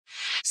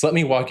So let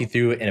me walk you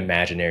through an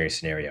imaginary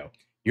scenario.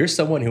 You're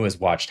someone who has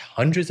watched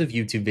hundreds of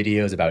YouTube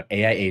videos about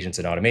AI agents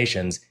and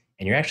automations,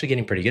 and you're actually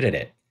getting pretty good at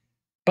it.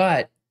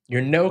 But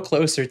you're no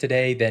closer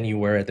today than you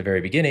were at the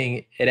very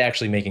beginning at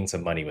actually making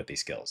some money with these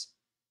skills.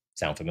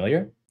 Sound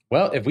familiar?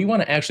 Well, if we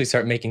want to actually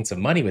start making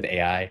some money with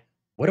AI,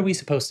 what are we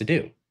supposed to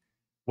do?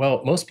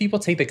 Well, most people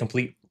take the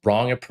complete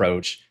wrong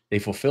approach. They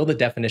fulfill the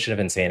definition of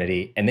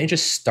insanity and they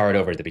just start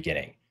over at the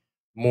beginning.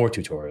 More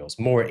tutorials,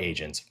 more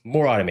agents,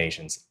 more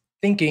automations,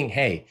 thinking,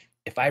 hey,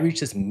 if I reach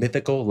this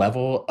mythical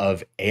level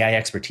of AI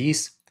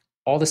expertise,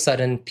 all of a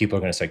sudden people are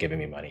going to start giving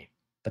me money.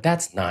 But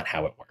that's not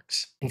how it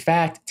works. In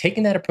fact,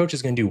 taking that approach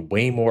is going to do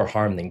way more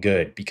harm than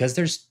good because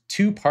there's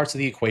two parts of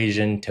the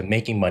equation to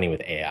making money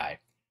with AI.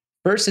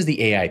 First is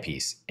the AI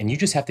piece, and you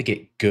just have to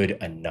get good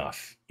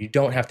enough. You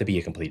don't have to be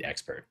a complete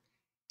expert.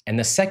 And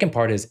the second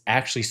part is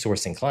actually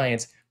sourcing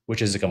clients,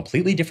 which is a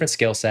completely different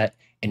skill set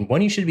and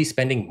one you should be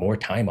spending more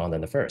time on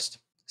than the first.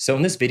 So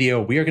in this video,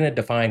 we are going to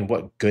define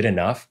what good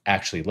enough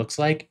actually looks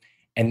like.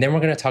 And then we're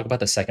going to talk about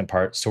the second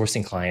part,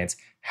 sourcing clients,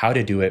 how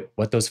to do it,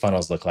 what those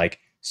funnels look like,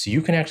 so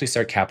you can actually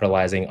start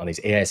capitalizing on these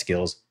AI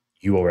skills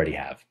you already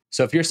have.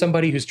 So if you're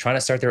somebody who's trying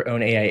to start their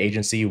own AI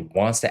agency,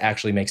 wants to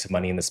actually make some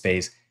money in the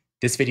space,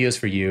 this video is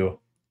for you,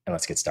 and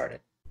let's get started.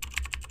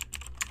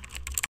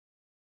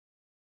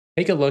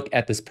 Take a look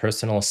at this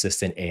personal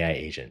assistant AI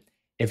agent.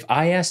 If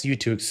I asked you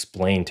to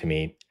explain to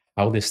me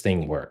how this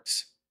thing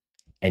works,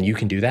 and you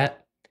can do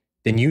that,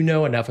 then you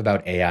know enough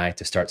about AI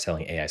to start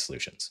selling AI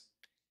solutions.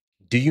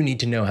 Do you need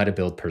to know how to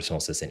build personal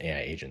assistant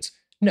AI agents?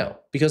 No,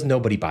 because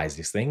nobody buys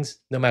these things,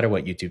 no matter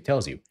what YouTube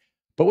tells you.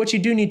 But what you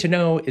do need to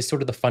know is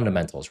sort of the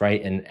fundamentals,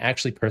 right? And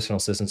actually, personal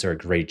assistants are a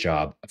great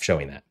job of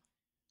showing that.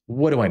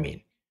 What do I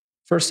mean?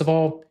 First of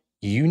all,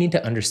 you need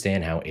to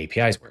understand how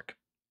APIs work,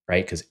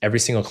 right? Because every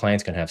single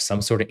client's going to have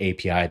some sort of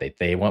API that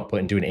they want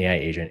put into an AI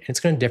agent, and it's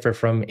going to differ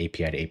from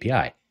API to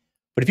API.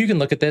 But if you can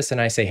look at this and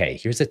I say, hey,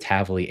 here's a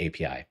Tavily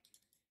API.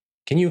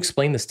 Can you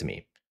explain this to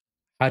me?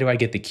 How do I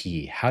get the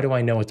key? How do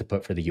I know what to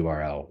put for the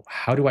URL?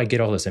 How do I get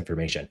all this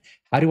information?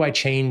 How do I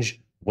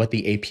change what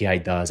the API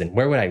does? And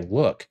where would I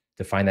look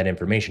to find that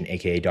information,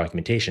 AKA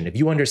documentation? If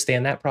you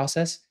understand that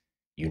process,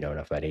 you know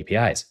enough about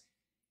APIs.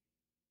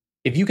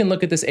 If you can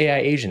look at this AI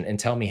agent and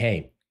tell me,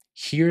 hey,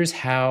 here's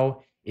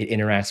how it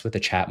interacts with the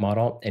chat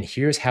model, and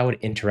here's how it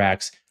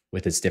interacts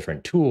with its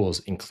different tools,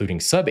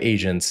 including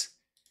sub-agents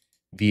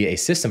via a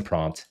system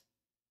prompt,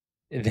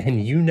 then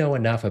you know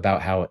enough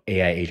about how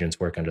AI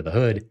agents work under the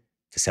hood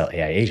to sell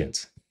AI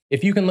agents.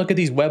 If you can look at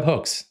these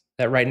webhooks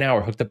that right now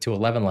are hooked up to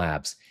 11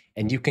 labs,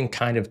 and you can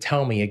kind of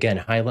tell me, again,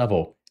 high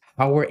level,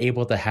 how we're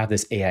able to have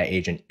this AI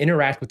agent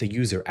interact with the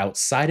user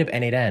outside of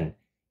N8N,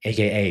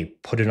 AKA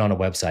put it on a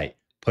website,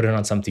 put it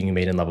on something you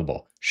made in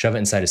Lovable, shove it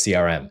inside a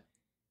CRM,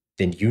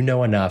 then you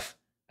know enough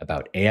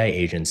about AI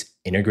agents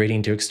integrating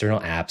into external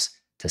apps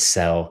to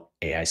sell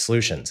AI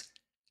solutions.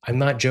 I'm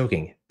not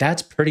joking.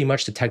 That's pretty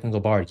much the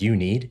technical bar you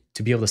need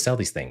to be able to sell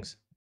these things.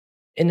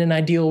 In an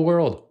ideal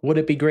world, would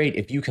it be great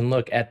if you can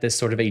look at this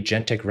sort of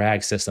agentic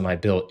RAG system I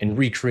built and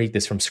recreate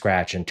this from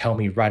scratch and tell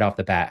me right off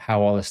the bat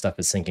how all this stuff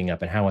is syncing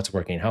up and how it's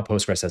working and how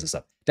Postgres does this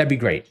stuff? That'd be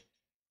great,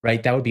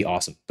 right? That would be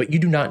awesome. But you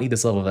do not need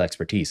this level of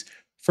expertise.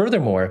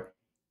 Furthermore,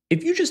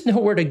 if you just know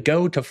where to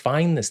go to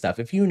find this stuff,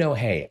 if you know,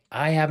 hey,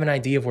 I have an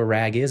idea of where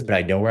RAG is, but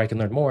I know where I can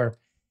learn more,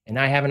 and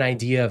I have an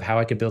idea of how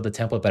I could build a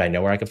template, but I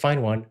know where I can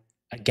find one,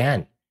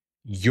 again,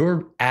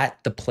 you're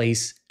at the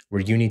place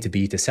where you need to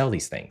be to sell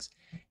these things.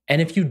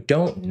 And if you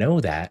don't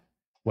know that,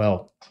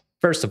 well,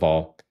 first of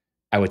all,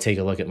 I would take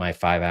a look at my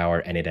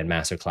 5-hour N8N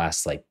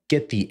masterclass, like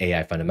get the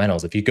AI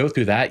fundamentals. If you go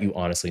through that, you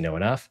honestly know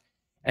enough.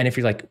 And if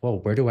you're like, well,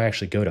 where do I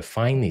actually go to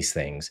find these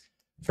things?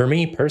 For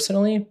me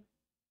personally,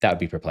 that would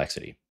be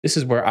Perplexity. This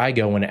is where I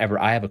go whenever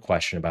I have a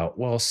question about,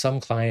 well, some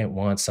client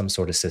wants some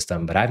sort of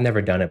system, but I've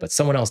never done it, but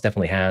someone else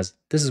definitely has.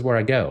 This is where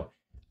I go.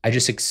 I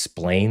just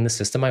explain the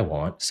system I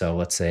want. So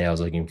let's say I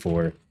was looking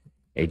for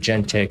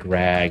agentic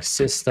RAG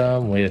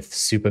system with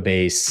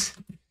Supabase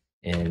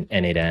in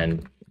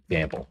N8N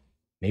example.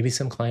 Maybe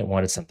some client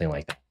wanted something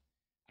like that.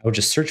 I would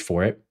just search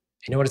for it.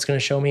 You know what it's going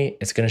to show me?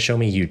 It's going to show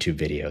me YouTube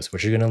videos,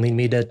 which are going to lead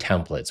me to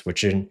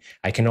templates,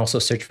 I can also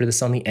search for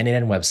this on the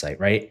N8N website,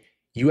 right?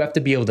 You have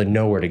to be able to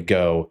know where to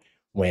go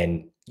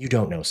when you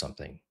don't know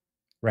something,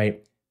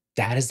 right?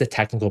 That is the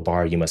technical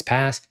bar you must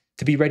pass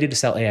to be ready to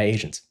sell AI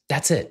agents.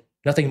 That's it.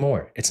 Nothing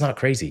more. It's not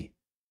crazy.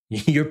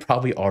 You're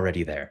probably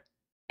already there.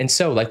 And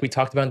so, like we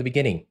talked about in the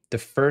beginning, the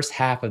first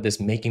half of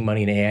this making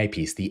money in AI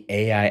piece, the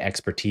AI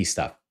expertise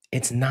stuff,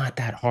 it's not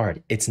that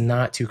hard. It's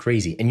not too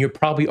crazy. And you're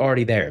probably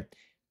already there.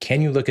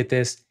 Can you look at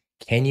this?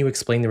 Can you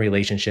explain the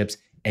relationships?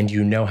 And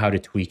you know how to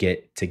tweak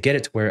it to get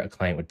it to where a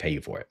client would pay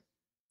you for it?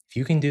 If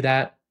you can do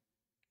that,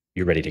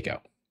 you're ready to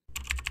go.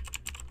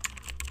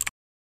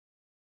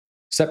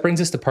 So that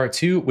brings us to part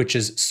 2, which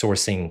is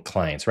sourcing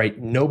clients, right?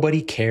 Nobody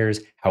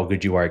cares how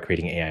good you are at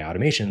creating AI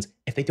automations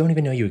if they don't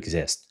even know you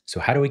exist. So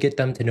how do we get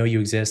them to know you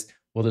exist?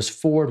 Well, there's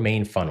 4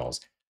 main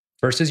funnels.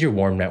 First is your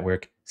warm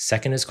network.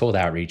 Second is cold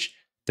outreach.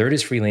 Third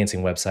is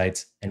freelancing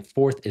websites. And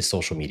fourth is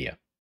social media.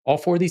 All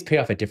four of these pay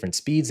off at different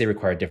speeds. They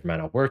require a different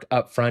amount of work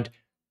up front.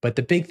 But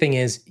the big thing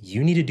is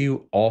you need to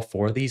do all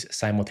four of these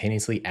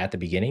simultaneously at the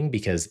beginning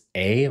because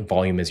A,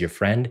 volume is your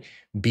friend.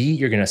 B,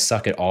 you're going to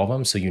suck at all of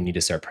them. So you need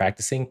to start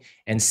practicing.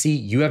 And C,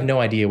 you have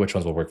no idea which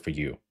ones will work for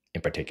you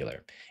in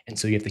particular. And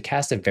so you have to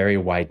cast a very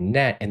wide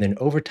net. And then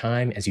over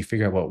time, as you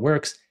figure out what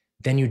works,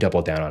 then you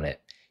double down on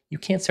it. You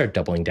can't start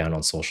doubling down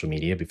on social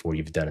media before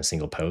you've done a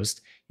single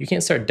post. You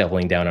can't start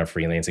doubling down on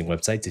freelancing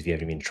websites if you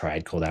haven't even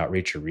tried cold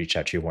outreach or reach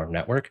out to your warm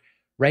network,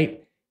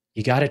 right?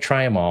 You got to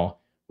try them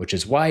all, which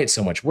is why it's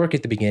so much work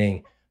at the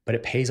beginning, but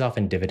it pays off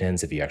in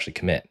dividends if you actually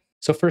commit.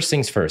 So first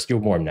things first, your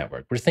warm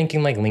network. We're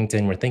thinking like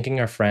LinkedIn, we're thinking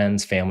our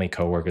friends, family,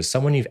 coworkers,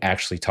 someone you've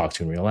actually talked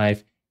to in real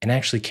life and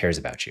actually cares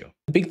about you.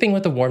 The big thing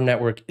with the warm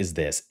network is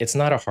this. It's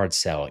not a hard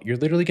sell. You're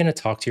literally going to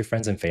talk to your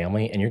friends and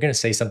family and you're going to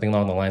say something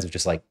along the lines of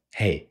just like,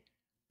 hey,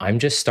 I'm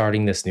just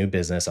starting this new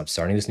business. I'm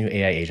starting this new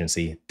AI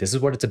agency. This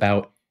is what it's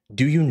about.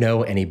 Do you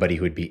know anybody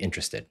who would be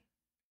interested?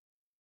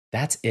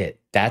 That's it.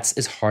 That's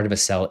as hard of a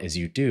sell as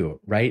you do,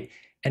 right?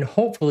 And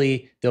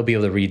hopefully they'll be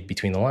able to read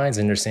between the lines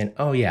and understand,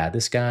 oh yeah,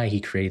 this guy,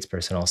 he creates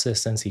personal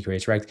assistants, he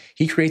creates Rex,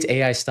 he creates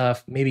AI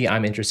stuff. Maybe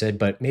I'm interested,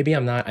 but maybe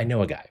I'm not. I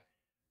know a guy,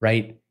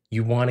 right?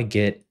 You want to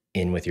get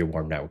in with your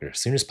warm network as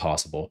soon as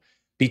possible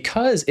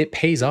because it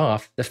pays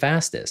off the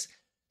fastest.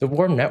 The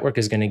warm network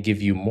is going to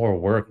give you more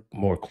work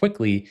more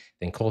quickly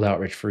than cold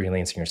outreach,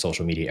 freelancing, or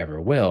social media ever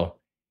will.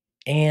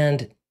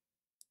 And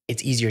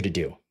it's easier to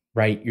do,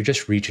 right? You're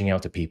just reaching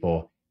out to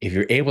people. If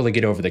you're able to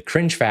get over the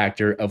cringe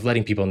factor of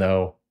letting people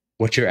know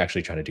what you're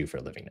actually trying to do for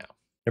a living now.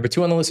 Number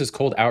 2 on the list is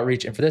cold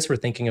outreach. And for this, we're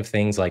thinking of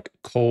things like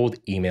cold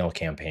email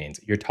campaigns.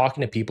 You're talking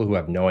to people who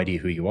have no idea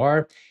who you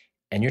are,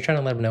 and you're trying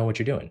to let them know what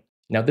you're doing.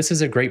 Now, this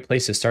is a great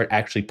place to start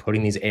actually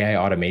putting these AI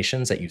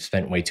automations that you've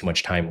spent way too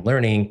much time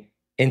learning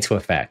into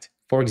effect.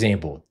 For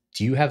example,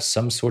 do you have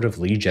some sort of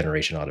lead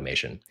generation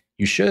automation?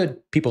 You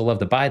should. People love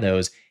to buy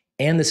those.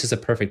 And this is a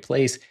perfect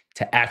place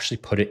to actually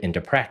put it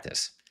into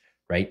practice,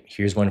 right?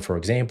 Here's one, for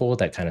example,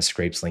 that kind of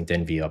scrapes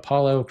LinkedIn via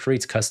Apollo,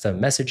 creates custom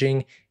messaging,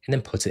 and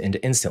then puts it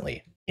into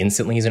Instantly.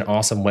 Instantly is an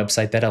awesome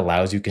website that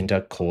allows you to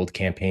conduct cold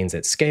campaigns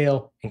at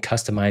scale and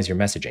customize your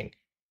messaging.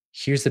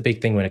 Here's the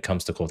big thing when it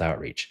comes to cold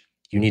outreach.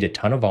 You need a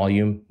ton of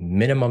volume,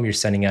 minimum you're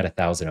sending out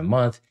 1,000 a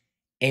month,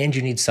 and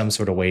you need some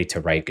sort of way to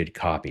write good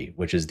copy,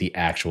 which is the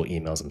actual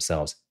emails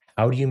themselves.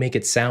 How do you make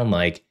it sound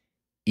like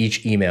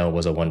each email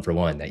was a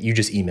one-for-one, that you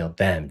just emailed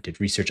them,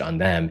 did research on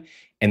them,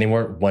 and they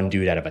weren't one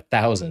dude out of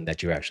 1,000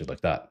 that you actually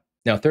looked up?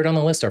 Now, third on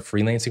the list are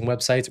freelancing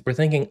websites. We're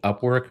thinking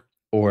Upwork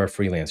or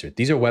Freelancer.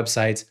 These are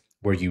websites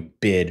where you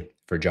bid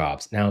for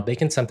jobs. Now, they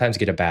can sometimes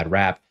get a bad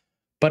rap,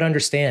 but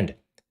understand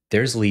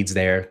there's leads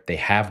there, they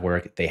have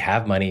work, they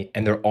have money,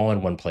 and they're all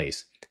in one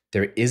place.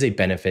 There is a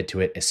benefit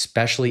to it,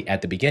 especially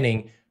at the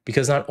beginning,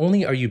 because not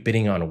only are you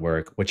bidding on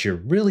work, what you're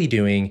really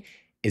doing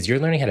is you're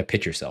learning how to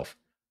pitch yourself,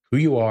 who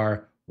you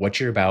are, what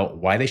you're about,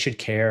 why they should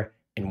care,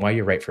 and why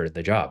you're right for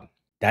the job.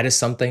 That is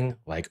something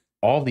like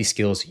all of these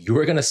skills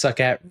you're going to suck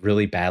at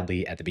really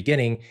badly at the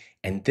beginning.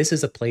 And this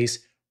is a place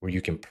where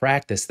you can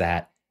practice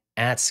that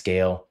at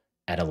scale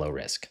at a low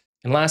risk.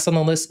 And last on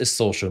the list is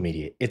social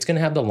media. It's going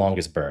to have the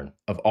longest burn.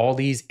 Of all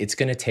these, it's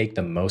going to take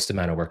the most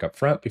amount of work up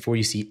front before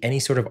you see any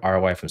sort of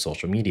ROI from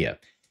social media.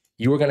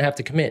 You are going to have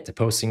to commit to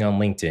posting on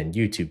LinkedIn,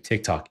 YouTube,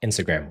 TikTok,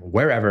 Instagram,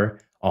 wherever,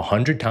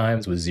 100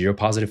 times with zero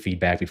positive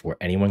feedback before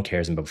anyone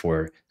cares and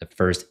before the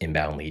first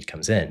inbound lead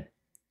comes in.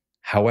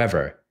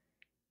 However,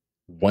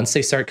 once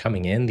they start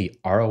coming in, the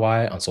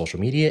ROI on social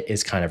media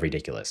is kind of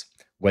ridiculous.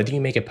 Whether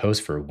you make a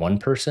post for one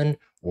person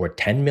or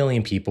 10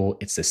 million people,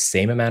 it's the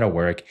same amount of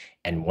work.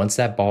 And once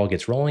that ball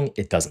gets rolling,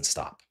 it doesn't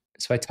stop.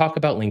 So I talk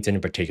about LinkedIn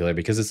in particular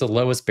because it's the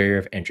lowest barrier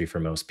of entry for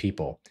most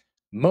people.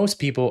 Most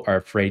people are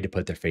afraid to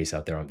put their face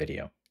out there on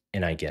video,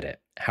 and I get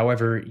it.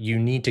 However, you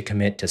need to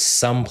commit to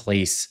some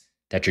place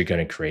that you're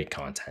going to create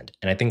content.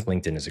 And I think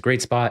LinkedIn is a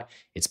great spot.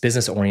 It's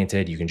business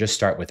oriented. You can just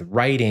start with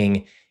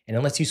writing, and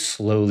it lets you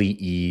slowly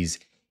ease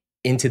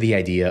into the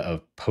idea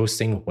of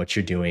posting what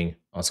you're doing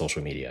on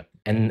social media.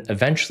 And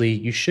eventually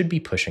you should be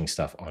pushing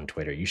stuff on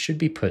Twitter. You should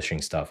be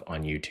pushing stuff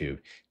on YouTube,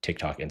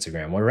 TikTok,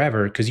 Instagram,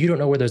 wherever, because you don't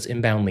know where those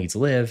inbound leads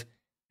live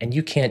and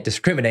you can't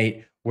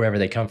discriminate wherever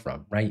they come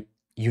from, right?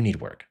 You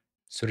need work.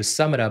 So to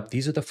sum it up,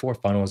 these are the 4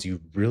 funnels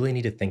you really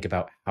need to think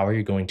about how are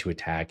you going to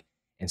attack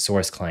and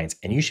source clients.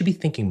 And you should be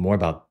thinking more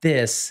about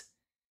this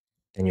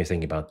than you're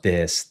thinking about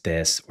this,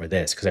 or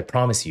this, because I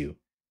promise you,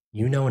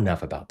 you know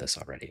enough about this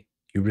already.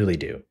 You really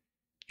do.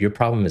 Your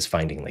problem is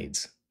finding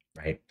leads,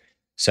 right?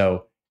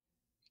 So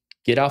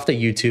get off the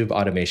YouTube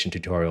automation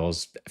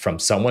tutorials from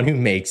someone who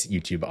makes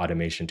YouTube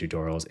automation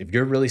tutorials. If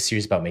you're really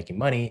serious about making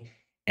money,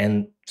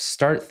 and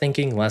start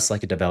thinking less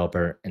like a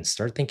developer and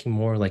start thinking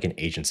more like an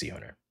agency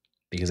owner,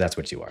 because that's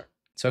what you are.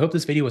 So I hope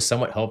this video was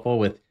somewhat helpful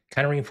with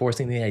kind of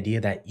reinforcing the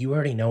idea that you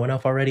already know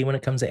enough already when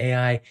it comes to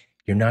AI.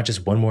 You're not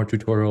just one more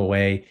tutorial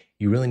away.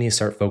 You really need to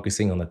start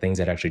focusing on the things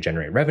that actually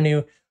generate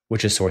revenue,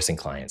 which is sourcing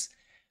clients.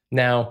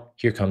 Now,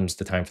 here comes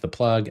the time for the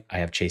plug. I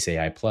have Chase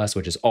AI Plus,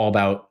 which is all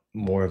about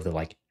more of the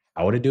like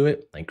how to do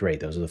it, like great,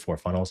 those are the 4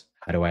 funnels.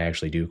 How do I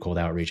actually do cold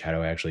outreach? How do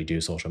I actually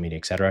do social media,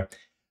 etc.?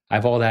 I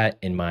have all that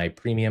in my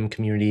premium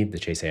community, the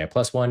Chase AI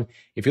Plus one.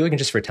 If you're looking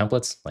just for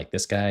templates like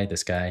this guy,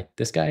 this guy,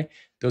 this guy,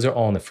 those are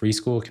all in the free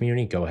Skool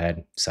community. Go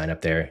ahead, sign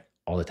up there.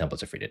 All the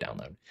templates are free to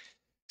download.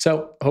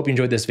 So I hope you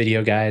enjoyed this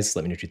video, guys.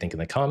 Let me know what you think in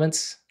the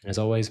comments. And as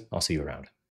always, I'll see you around.